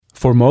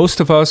For most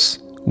of us,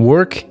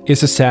 work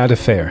is a sad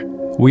affair.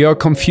 We are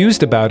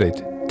confused about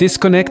it,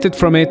 disconnected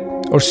from it,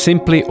 or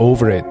simply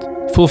over it.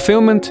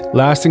 Fulfillment,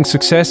 lasting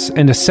success,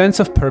 and a sense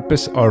of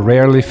purpose are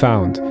rarely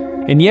found.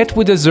 And yet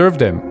we deserve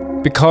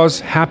them, because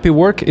happy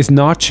work is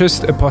not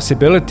just a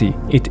possibility,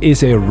 it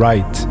is a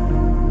right.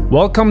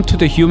 Welcome to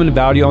the Human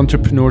Value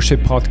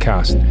Entrepreneurship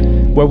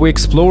Podcast, where we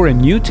explore a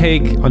new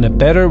take on a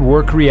better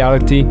work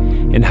reality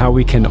and how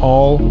we can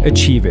all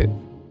achieve it.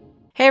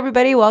 Hey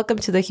everybody, welcome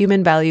to the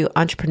Human Value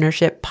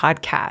Entrepreneurship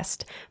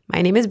Podcast.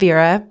 My name is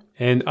Vera.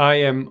 And I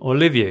am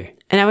Olivier.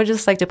 And I would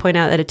just like to point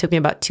out that it took me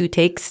about 2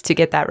 takes to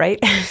get that right.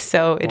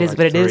 So it is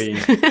what it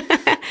is.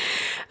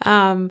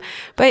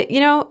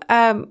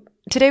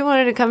 Today we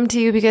wanted to come to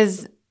you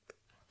because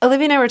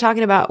Olivia and I were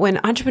talking about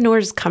when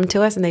entrepreneurs come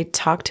to us and they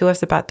talk to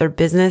us about their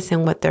business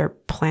and what their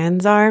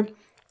plans are.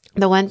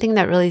 The one thing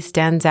that really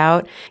stands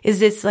out is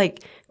this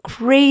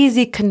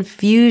crazy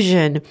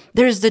confusion.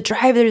 There's the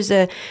drive, there's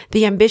the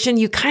ambition.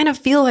 You kind of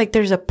feel like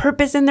there's a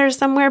purpose in there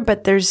somewhere,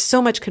 but there's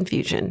so much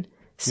confusion.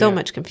 So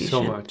much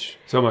confusion.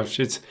 So much.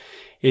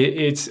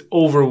 It's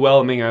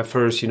overwhelming at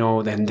first,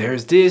 then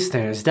there's this,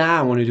 there's that.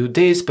 I want to do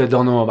this, but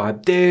don't know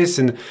about this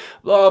and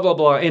blah, blah,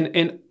 blah.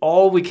 And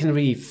all we can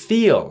really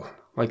feel,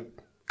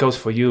 goes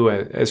for you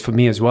as for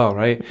me as well,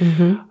 right?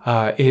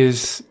 Mm-hmm.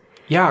 Is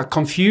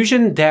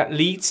confusion that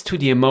leads to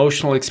the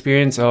emotional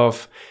experience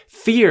of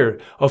fear,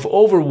 of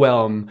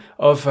overwhelm,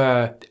 of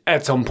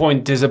at some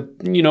point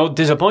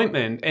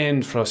disappointment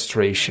and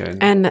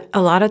frustration. And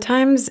a lot of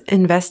times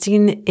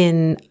investing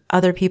in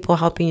other people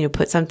helping you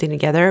put something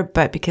together,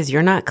 but because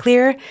you're not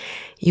clear,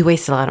 you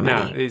waste a lot of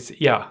money. That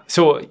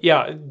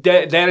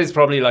is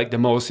probably the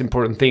most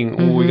important thing.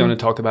 Mm-hmm. We're going to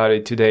talk about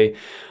it today.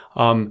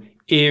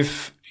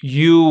 If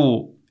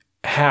you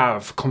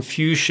have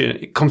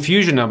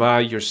confusion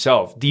about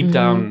yourself deep mm-hmm.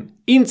 down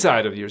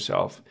inside of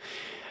yourself,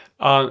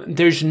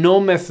 there's no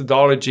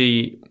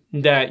methodology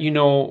that,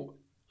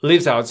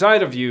 lives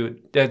outside of you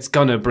that's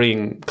going to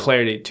bring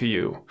clarity to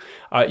you.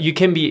 You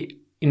can be,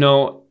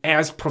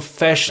 as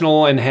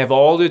professional and have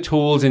all the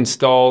tools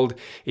installed.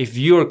 If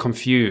you're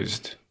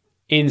confused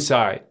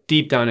inside,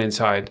 deep down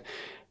inside,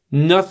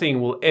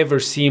 nothing will ever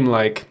seem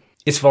like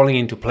it's falling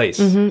into place.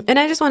 Mm-hmm. And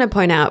I just want to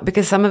point out,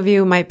 because some of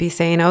you might be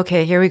saying,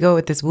 okay, here we go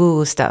with this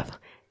woo-woo stuff.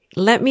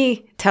 Let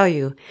me tell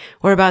you,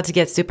 we're about to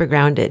get super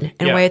grounded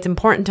and why it's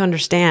important to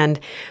understand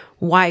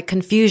why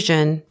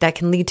confusion that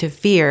can lead to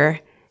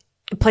fear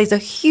plays a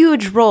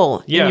huge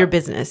role in your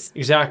business.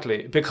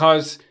 Exactly.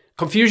 Because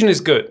confusion is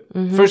good.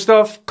 Mm-hmm. First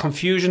off,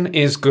 confusion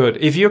is good.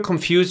 If you're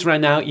confused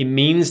right now, it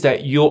means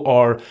that you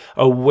are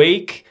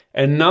awake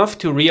enough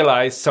to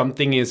realize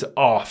something is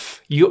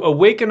off. You're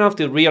awake enough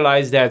to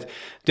realize that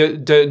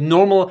the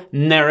normal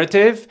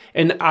narrative,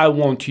 and I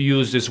want to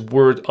use this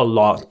word a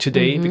lot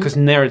today mm-hmm. because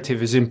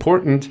narrative is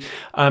important,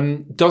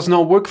 does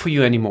not work for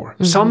you anymore.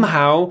 Mm-hmm.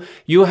 Somehow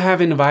you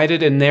have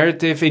invited a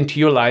narrative into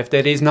your life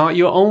that is not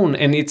your own,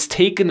 and it's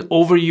taken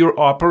over your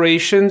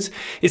operations.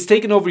 It's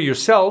taken over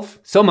yourself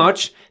so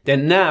much that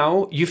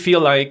now you feel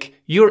like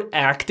you're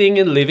acting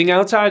and living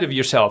outside of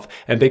yourself.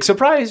 And big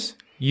surprise,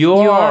 You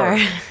are.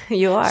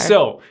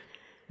 So,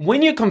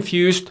 when you're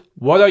confused,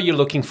 what are you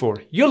looking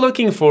for? You're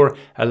looking for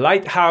a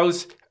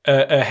lighthouse,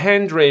 a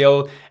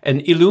handrail,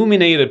 an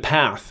illuminated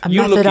path.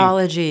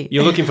 Methodology.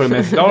 You're looking for a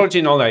methodology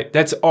and all that.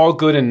 That's all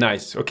good and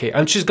nice. Okay,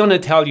 I'm just going to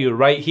tell you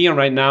right here and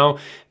right now,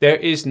 there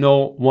is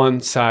no one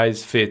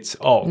size fits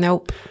all.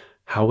 Nope.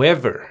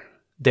 However,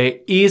 there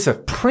is a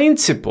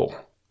principle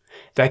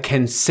that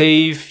can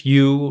save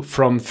you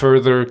from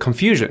further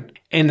confusion.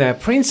 And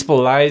that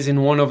principle lies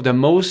in one of the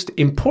most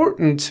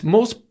important,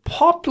 most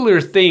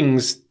popular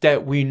things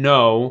that we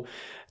know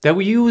that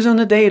we use on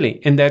a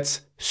daily, and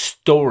that's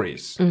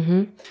stories.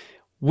 Mm-hmm.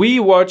 We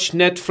watch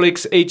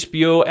Netflix,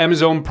 HBO,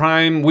 Amazon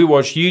Prime, we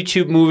watch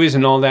YouTube movies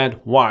and all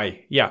that.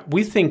 Why? Yeah,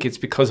 we think it's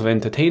because of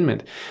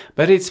entertainment,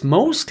 but it's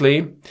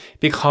mostly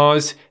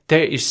because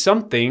there is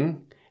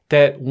something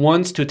that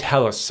wants to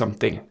tell us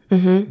something.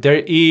 Mm-hmm.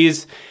 There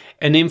is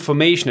a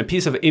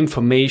piece of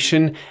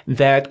information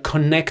that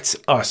connects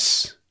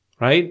us,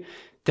 right?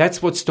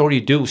 That's what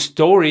stories do.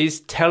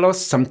 Stories tell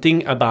us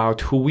something about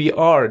who we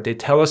are. They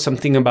tell us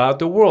something about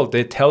the world.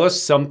 They tell us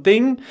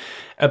something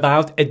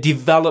about a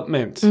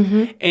development.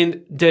 Mm-hmm.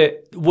 And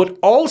what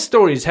all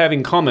stories have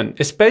in common,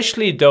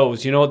 especially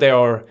those, they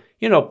are,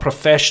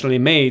 professionally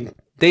made,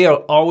 they are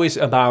always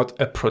about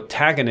a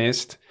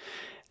protagonist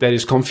that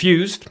is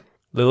confused,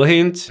 little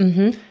hint,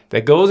 mm-hmm.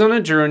 that goes on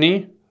a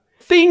journey,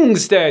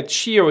 thinks that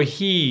she or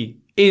he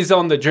is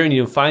on the journey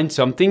to find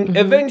something, mm-hmm.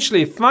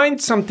 eventually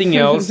finds something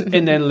else,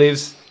 and then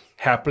lives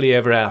happily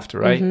ever after,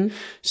 right? Mm-hmm.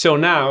 So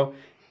now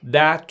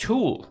that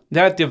tool,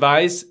 that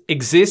device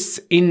exists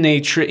in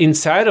nature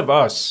inside of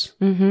us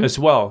mm-hmm. as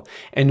well.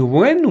 And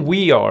when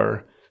we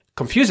are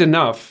confused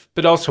enough,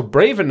 but also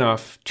brave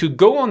enough to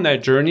go on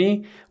that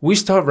journey, we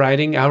start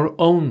writing our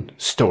own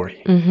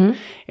story. Mm-hmm.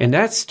 And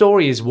that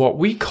story is what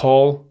we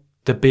call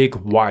the big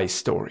why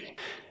story.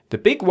 The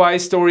big why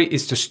story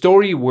is the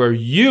story where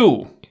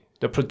you,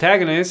 the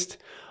protagonist,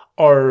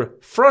 are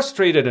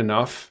frustrated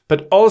enough,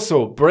 but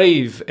also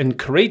brave and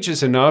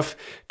courageous enough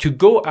to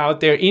go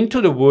out there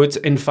into the woods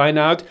and find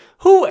out,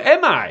 who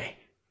am I?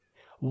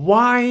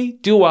 Why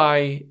do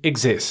I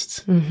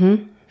exist?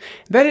 Mm-hmm.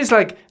 That is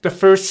like the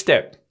first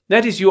step.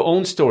 That is your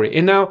own story.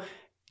 And now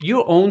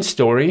your own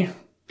story,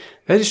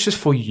 that is just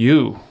for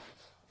you.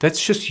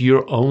 That's just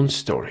your own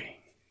story.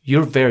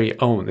 Your very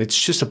own. It's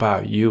just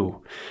about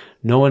you.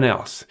 No one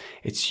else.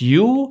 It's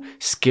you,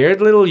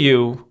 scared little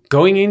you,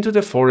 going into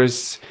the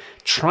forests,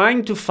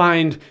 trying to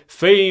find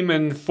fame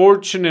and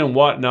fortune and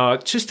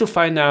whatnot, just to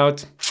find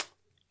out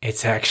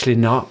it's actually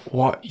not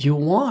what you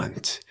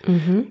want.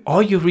 Mm-hmm.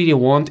 All you really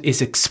want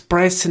is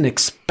express and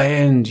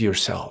expand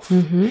yourself.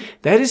 Mm-hmm.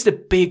 That is the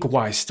big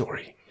why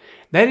story.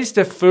 That is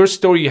the first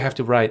story you have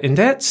to write. And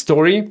that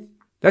story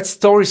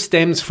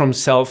stems from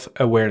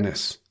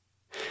self-awareness.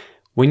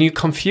 When you're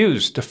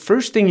confused, the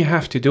first thing you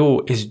have to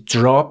do is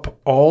drop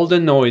all the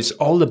noise,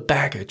 all the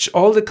baggage,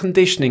 all the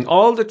conditioning,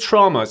 all the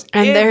traumas,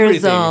 and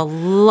everything. There's a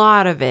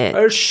lot of it.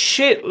 A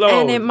shitload.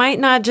 And it might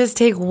not just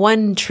take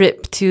one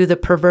trip to the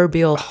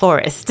proverbial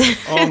forest.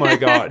 Oh my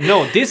God.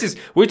 No,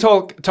 we're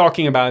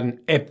talking about an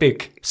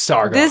epic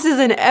saga. This is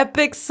an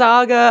epic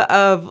saga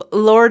of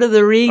Lord of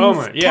the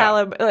Rings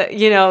caliber.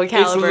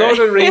 It's Lord of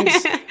the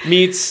Rings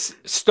meets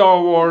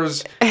Star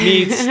Wars,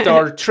 meets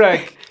Star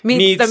Trek,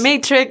 meets The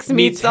Matrix,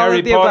 meets all Harry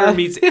of the Potter, above.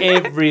 meets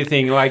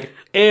everything, like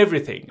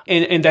everything.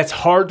 And that's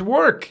hard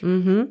work.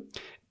 Mm-hmm.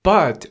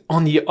 But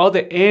on the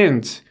other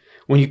end,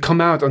 when you come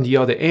out on the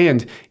other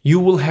end, you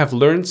will have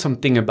learned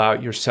something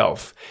about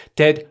yourself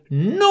that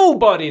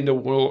nobody in the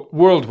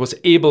world was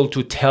able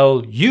to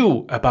tell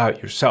you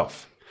about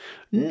yourself.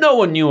 No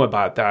one knew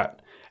about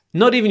that.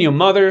 Not even your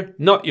mother,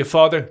 not your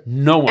father,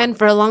 no one. And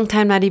for a long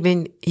time, not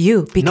even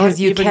you, because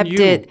you kept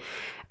it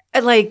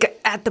like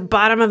at the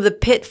bottom of the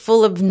pit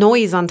full of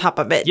noise on top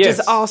of it. Yes.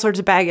 Just all sorts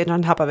of baggage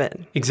on top of it.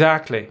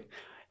 Exactly.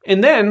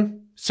 And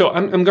then, so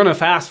I'm going to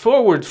fast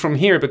forward from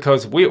here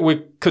because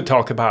we could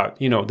talk about,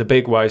 the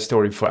big why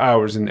story for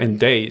hours and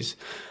days.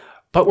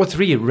 But what's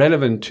really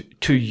relevant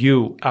to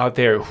you out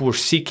there who are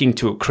seeking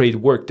to create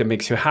work that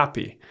makes you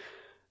happy,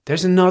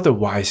 there's another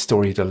why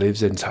story that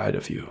lives inside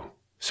of you.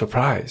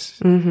 Surprise.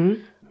 Mm-hmm.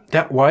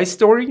 That why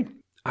story,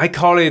 I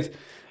call it,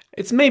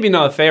 it's maybe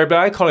not fair, but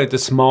I call it the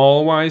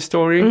small why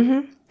story.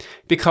 Mm-hmm.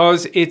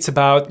 Because it's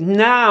about,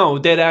 now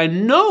that I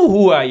know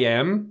who I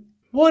am,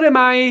 what am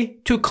I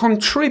to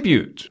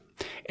contribute?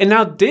 And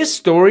now this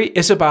story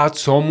is about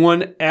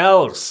someone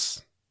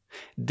else.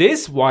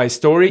 This why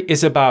story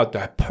is about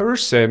the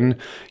person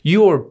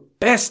you are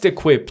best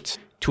equipped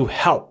to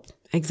help.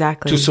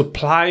 Exactly. To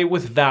supply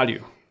with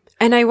value.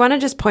 And I want to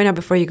just point out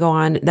before you go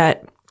on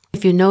that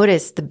if you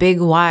notice the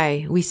big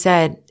why, we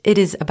said it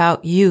is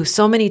about you.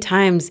 So many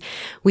times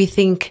we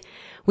think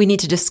we need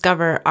to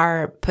discover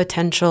our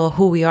potential,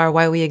 who we are,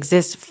 why we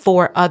exist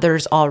for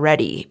others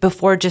already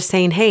before just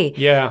saying, hey,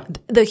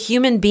 the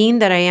human being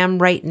that I am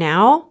right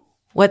now,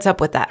 what's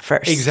up with that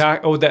first?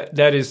 Exactly. Oh,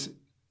 that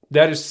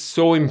is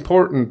so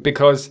important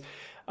because,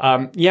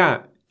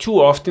 too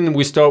often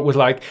we start with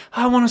like,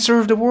 I want to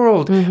serve the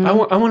world. Mm-hmm.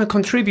 I want to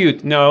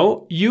contribute.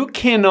 No, you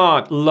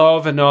cannot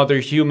love another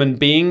human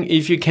being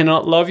if you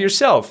cannot love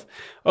yourself.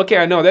 Okay,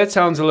 I know that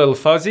sounds a little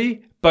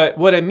fuzzy, but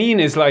what I mean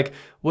is like,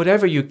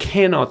 whatever you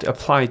cannot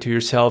apply to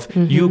yourself,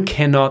 mm-hmm. you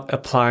cannot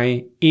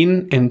apply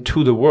in and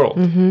to the world.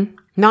 Mm-hmm.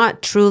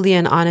 Not truly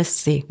an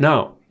honesty.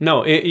 No,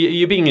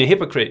 you're being a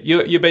hypocrite.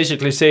 You're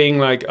basically saying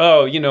like,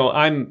 oh,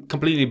 I'm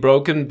completely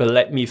broken, but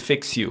let me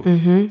fix you.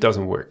 Mm-hmm.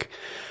 Doesn't work.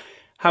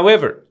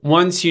 However,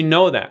 once you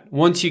know that,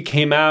 once you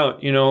came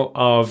out,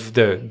 of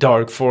the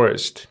dark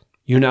forest,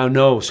 you now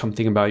know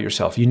something about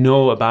yourself. You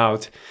know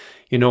about,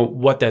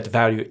 what that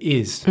value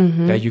is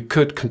mm-hmm. that you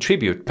could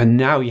contribute. But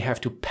now you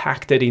have to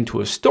pack that into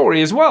a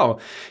story as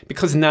well.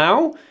 Because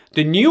now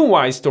the new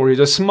why story,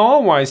 the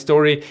small why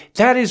story,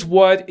 that is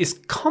what is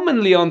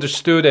commonly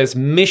understood as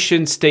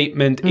mission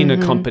statement in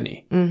mm-hmm. a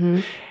company. Mm-hmm.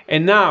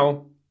 And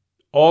now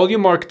all you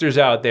marketers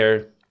out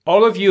there,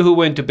 all of you who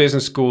went to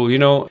business school,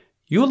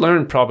 you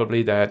learn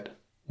probably that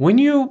when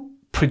you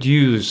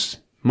produce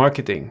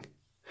marketing,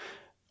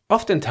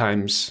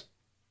 oftentimes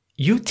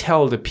you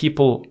tell the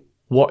people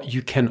what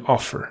you can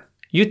offer.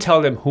 You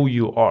tell them who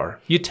you are.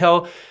 You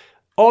tell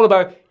all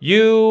about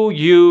you.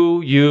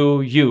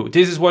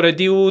 This is what I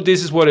do.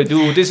 This is what I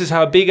do. This is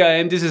how big I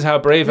am. This is how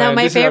brave I am.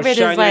 My this favorite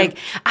is like,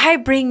 I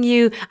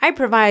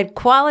provide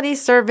quality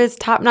service,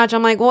 top notch.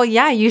 I'm like, well,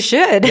 yeah, you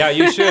should. Yeah,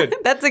 you should.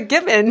 That's a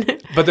given.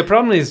 But the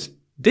problem is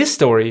this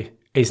story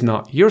is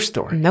not your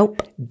story.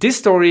 Nope. This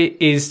story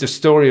is the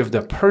story of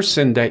the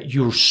person that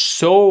you're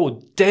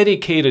so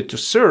dedicated to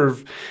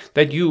serve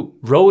that you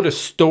wrote a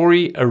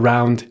story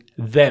around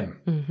them.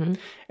 Mm-hmm.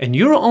 And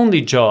your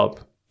only job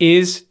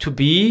is to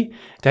be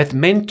that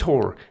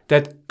mentor,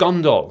 that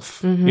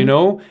Gandalf,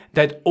 mm-hmm.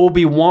 that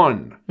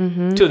Obi-Wan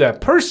mm-hmm. to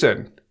that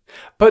person.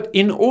 But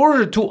in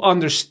order to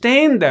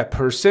understand that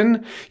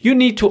person, you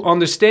need to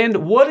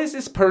understand what is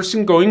this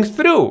person going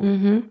through.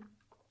 Mm-hmm.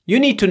 You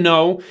need to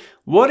know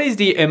what is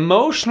the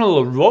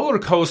emotional roller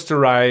coaster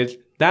ride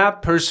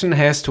that person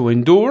has to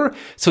endure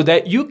so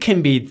that you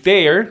can be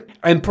there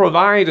and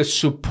provide a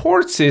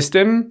support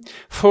system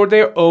for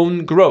their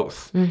own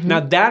growth. Mm-hmm. Now,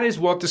 that is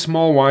what the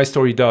small why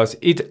story does.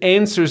 It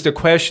answers the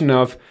question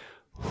of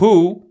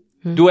who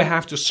do I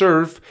have to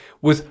serve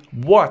with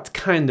what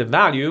kind of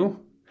value,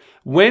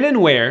 when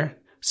and where,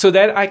 so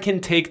that I can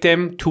take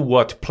them to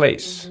what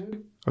place.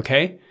 Mm-hmm.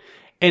 Okay?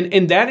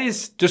 And that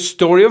is the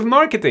story of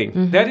marketing.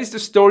 Mm-hmm. That is the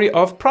story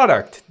of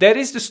product. That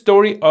is the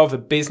story of a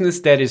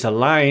business that is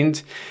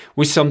aligned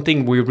with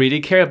something we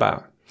really care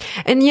about.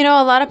 And,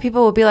 a lot of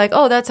people will be like,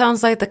 oh, that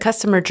sounds like the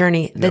customer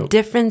journey. Nope. The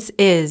difference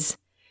is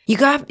you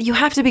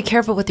have to be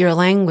careful with your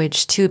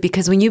language too,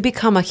 because when you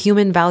become a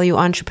human value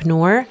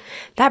entrepreneur,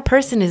 that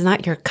person is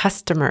not your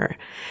customer.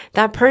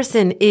 That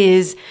person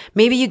is,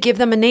 maybe you give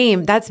them a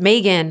name. That's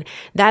Megan.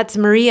 That's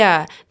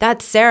Maria.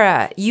 That's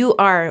Sarah. You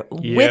are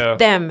with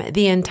them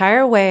the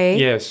entire way.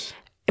 Yes.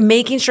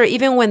 Making sure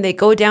even when they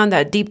go down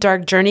that deep,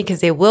 dark journey,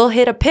 because they will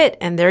hit a pit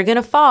and they're going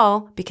to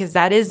fall, because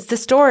that is the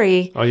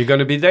story. Are you going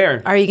to be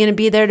there? Are you going to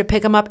be there to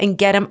pick them up and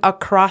get them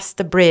across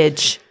the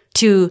bridge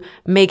to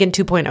Megan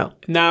 2.0?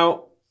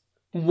 Now,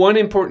 one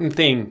important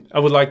thing I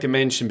would like to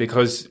mention,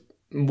 because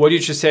what you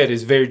just said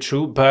is very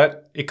true,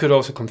 but it could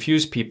also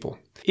confuse people.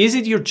 Is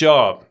it your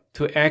job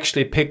to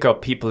actually pick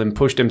up people and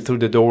push them through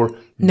the door?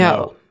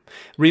 No.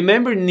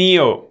 Remember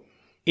Neo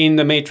in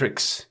The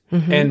Matrix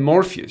and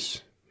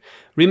Morpheus.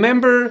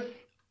 Remember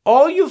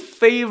all your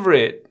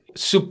favorite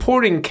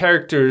supporting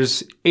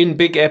characters in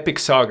big epic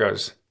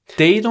sagas.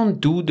 They don't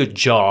do the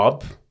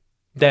job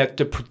that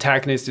the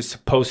protagonist is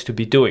supposed to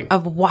be doing.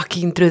 Of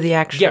walking through the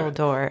actual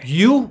door.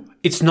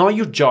 It's not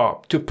your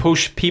job to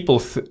push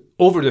people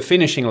over the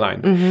finishing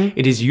line. Mm-hmm.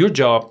 It is your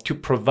job to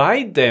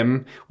provide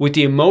them with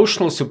the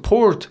emotional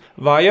support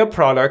via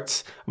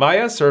products,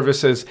 via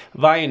services,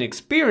 via an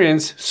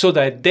experience, so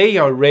that they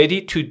are ready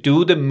to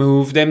do the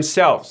move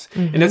themselves.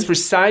 Mm-hmm. And that's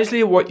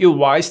precisely what your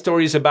why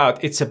story is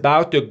about. It's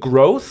about the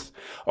growth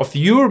of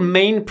your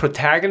main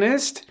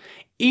protagonist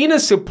in a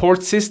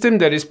support system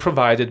that is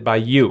provided by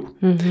you.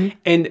 Mm-hmm.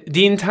 And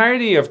the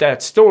entirety of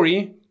that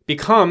story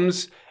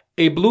becomes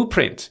a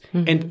blueprint.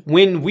 Mm-hmm. And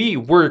when we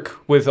work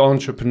with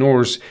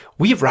entrepreneurs,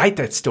 we write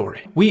that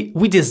story. We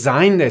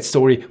design that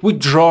story. We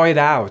draw it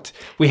out.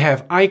 We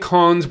have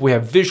icons, we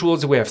have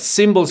visuals, we have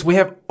symbols, we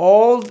have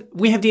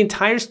the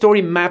entire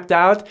story mapped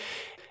out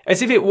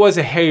as if it was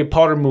a Harry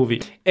Potter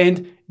movie.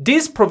 And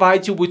this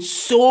provides you with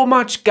so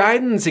much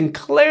guidance and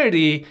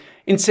clarity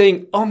in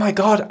saying, oh my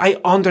God, I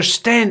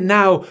understand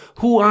now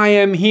who I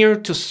am here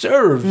to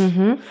serve.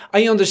 Mm-hmm.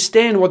 I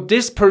understand what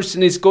this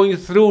person is going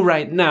through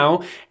right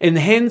now, and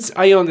hence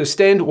I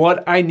understand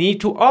what I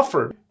need to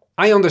offer.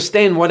 I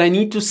understand what I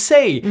need to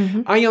say.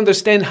 Mm-hmm. I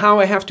understand how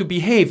I have to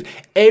behave.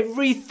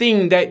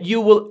 Everything that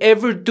you will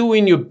ever do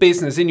in your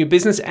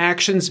business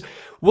actions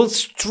will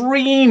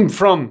stream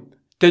from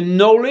the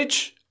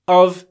knowledge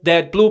of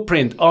that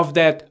blueprint, of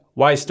that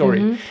why story.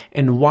 Mm-hmm.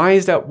 And why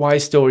is that why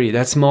story,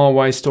 that small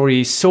why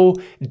story, so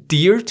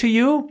dear to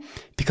you?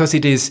 Because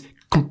it is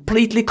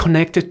completely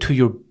connected to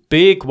your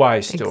big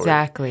why story.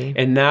 Exactly.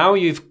 And now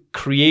you've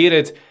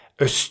created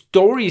a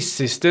story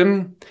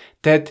system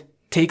that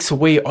takes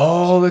away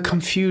all the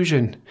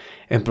confusion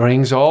and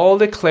brings all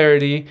the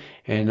clarity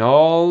and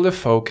all the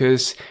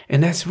focus.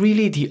 And that's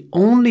really the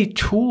only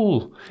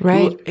tool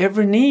you'll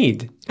ever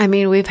need. I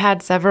mean, we've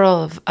had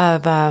several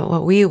of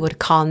what we would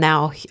call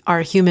now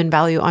our human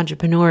value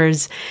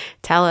entrepreneurs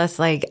tell us,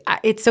 like,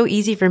 it's so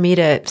easy for me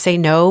to say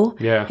no.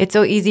 Yeah. It's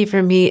so easy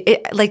for me.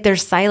 Like,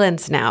 there's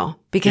silence now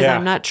because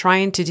I'm not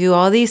trying to do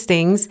all these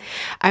things.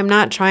 I'm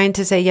not trying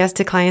to say yes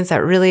to clients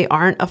that really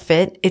aren't a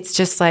fit. It's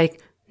just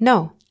like,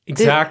 no.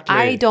 Exactly.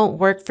 I don't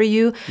work for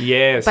you.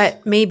 Yes.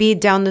 But maybe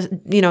down the,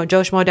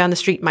 Joe Schmo down the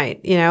street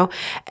might,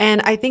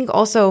 And I think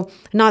also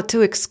not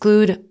to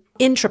exclude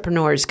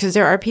intrapreneurs, because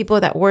there are people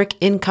that work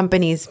in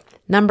companies.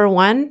 Number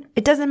one,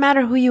 it doesn't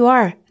matter who you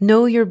are.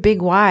 Know your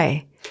big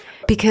why.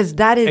 Because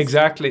that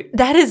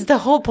is the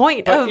whole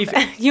point of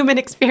human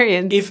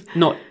experience. If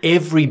not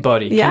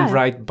everybody can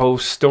write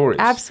both stories.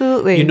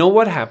 Absolutely. You know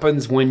what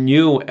happens when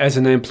you, as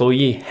an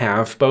employee,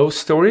 have both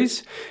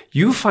stories?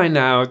 You find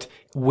out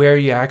where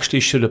you actually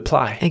should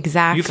apply.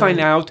 Exactly. You find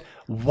out,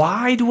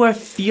 why do I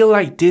feel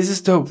like this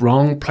is the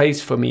wrong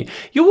place for me?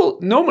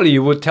 Normally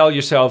you would tell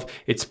yourself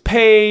it's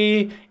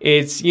pay,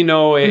 it's,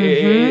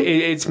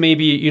 it's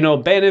maybe,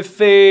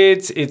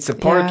 benefits, it's a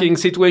parking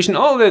situation,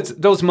 all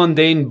those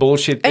mundane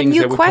bullshit things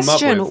that we come up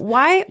with. And you question,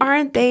 why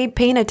aren't they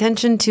paying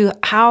attention to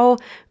how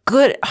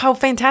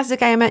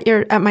fantastic I am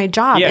at my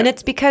job? Yeah. And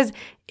it's because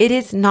it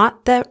is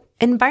not the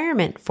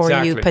environment for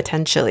you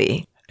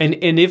potentially.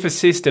 And if a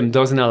system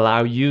doesn't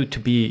allow you to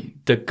be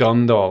the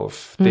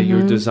Gandalf that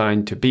you're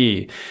designed to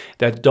be,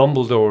 that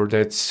Dumbledore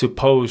that's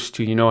supposed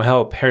to,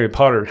 help Harry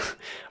Potter,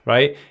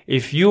 right?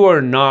 If you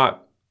are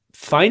not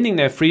finding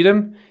that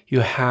freedom, you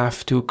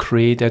have to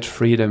create that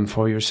freedom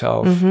for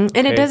yourself. Mm-hmm. Okay?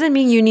 And it doesn't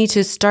mean you need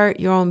to start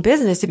your own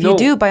business. If you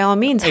do, by all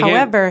means. Again,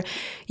 however,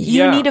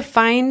 you need to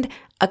find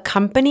a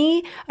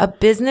company, a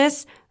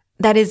business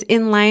that is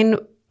in line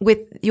with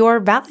your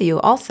value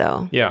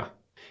also. Yeah.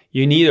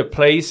 You need a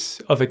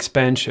place of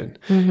expansion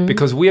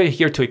because we are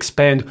here to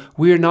expand.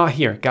 We're not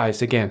here,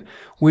 guys, again,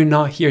 we're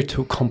not here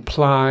to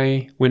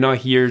comply. We're not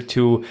here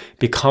to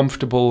be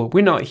comfortable.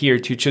 We're not here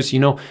to just,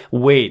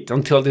 wait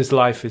until this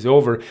life is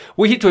over.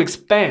 We're here to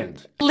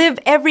expand. Live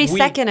every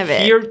second of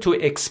it. We're here to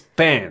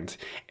expand.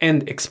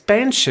 And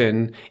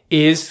expansion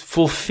is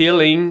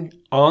fulfilling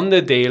on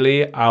the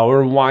daily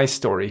our why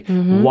story.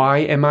 Why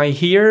am I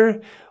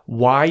here?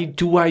 Why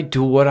do I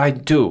do what I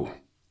do?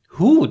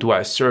 Who do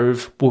I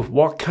serve? With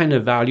what kind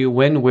of value?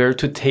 When? Where?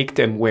 To take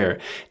them where?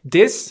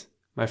 This,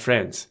 my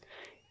friends,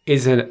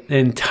 is an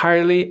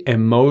entirely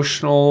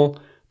emotional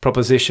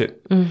proposition.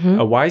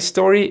 A why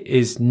story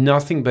is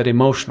nothing but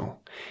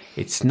emotional.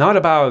 It's not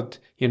about,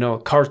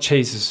 car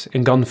chases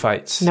and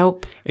gunfights.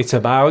 Nope. It's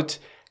about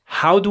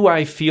how do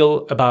I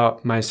feel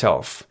about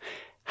myself?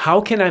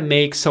 How can I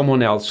make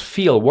someone else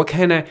feel? What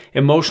kind of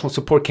emotional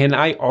support can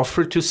I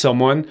offer to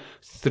someone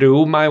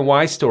through my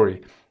why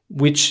story?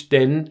 Which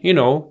then,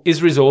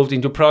 is resolved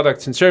into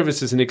products and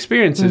services and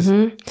experiences.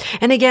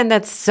 And again,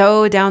 that's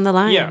so down the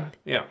line.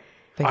 Yeah.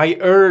 I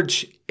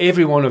urge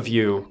every one of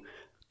you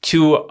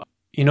to,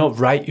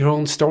 write your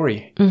own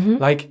story.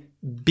 Like,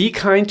 be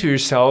kind to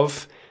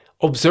yourself,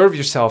 observe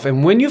yourself.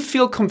 And when you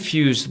feel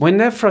confused, when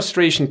that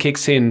frustration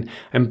kicks in,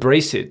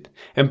 embrace it.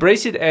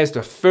 Embrace it as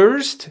the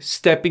first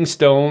stepping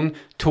stone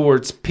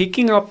towards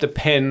picking up the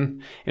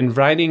pen and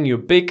writing your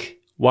big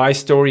why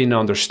story and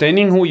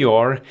understanding who you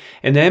are.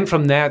 And then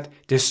from that,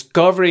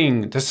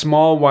 discovering the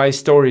small why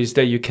stories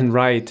that you can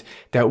write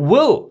that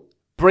will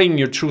bring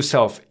your true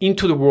self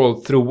into the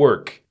world through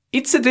work.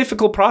 It's a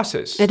difficult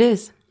process. It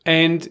is.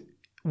 And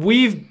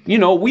we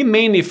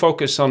mainly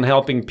focus on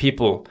helping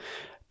people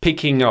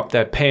picking up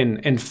that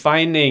pen and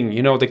finding,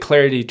 the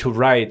clarity to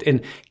write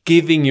and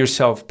giving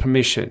yourself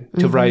permission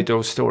to write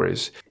those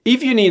stories.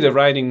 If you need a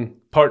writing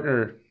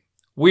partner,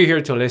 we're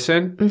here to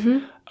listen.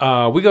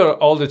 We got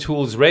all the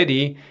tools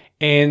ready.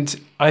 And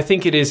I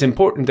think it is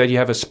important that you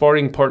have a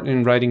sparring partner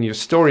in writing your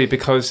story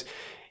because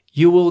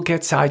you will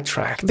get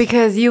sidetracked.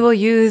 Because you will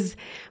use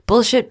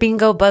bullshit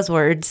bingo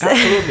buzzwords.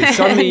 Absolutely.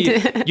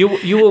 Suddenly,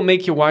 you will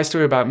make your why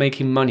story about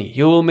making money.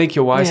 You will make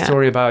your why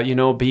story about,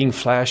 being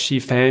flashy,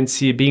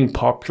 fancy, being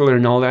popular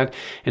and all that.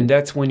 And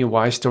that's when your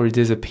why story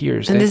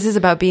disappears. And this is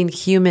about being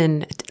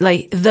human,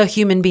 like the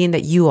human being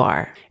that you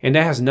are. And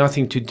that has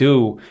nothing to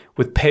do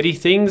with petty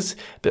things,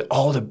 but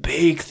all the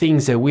big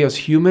things that we as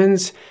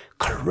humans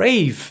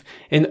crave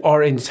and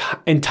are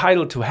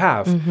entitled to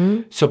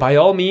have. So by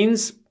all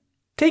means,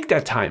 take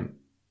that time.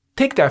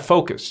 Take that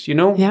focus,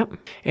 Yep.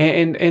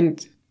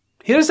 And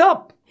hit us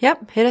up.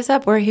 Yep. Hit us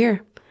up. We're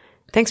here.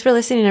 Thanks for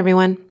listening,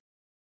 everyone.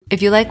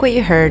 If you like what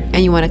you heard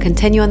and you want to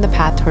continue on the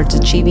path towards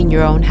achieving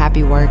your own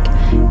happy work,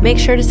 make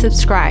sure to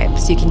subscribe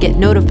so you can get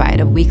notified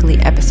of weekly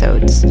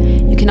episodes.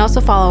 You can also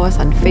follow us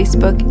on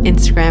Facebook,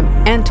 Instagram,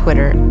 and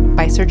Twitter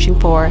by searching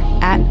for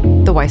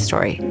 @The Why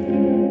Story.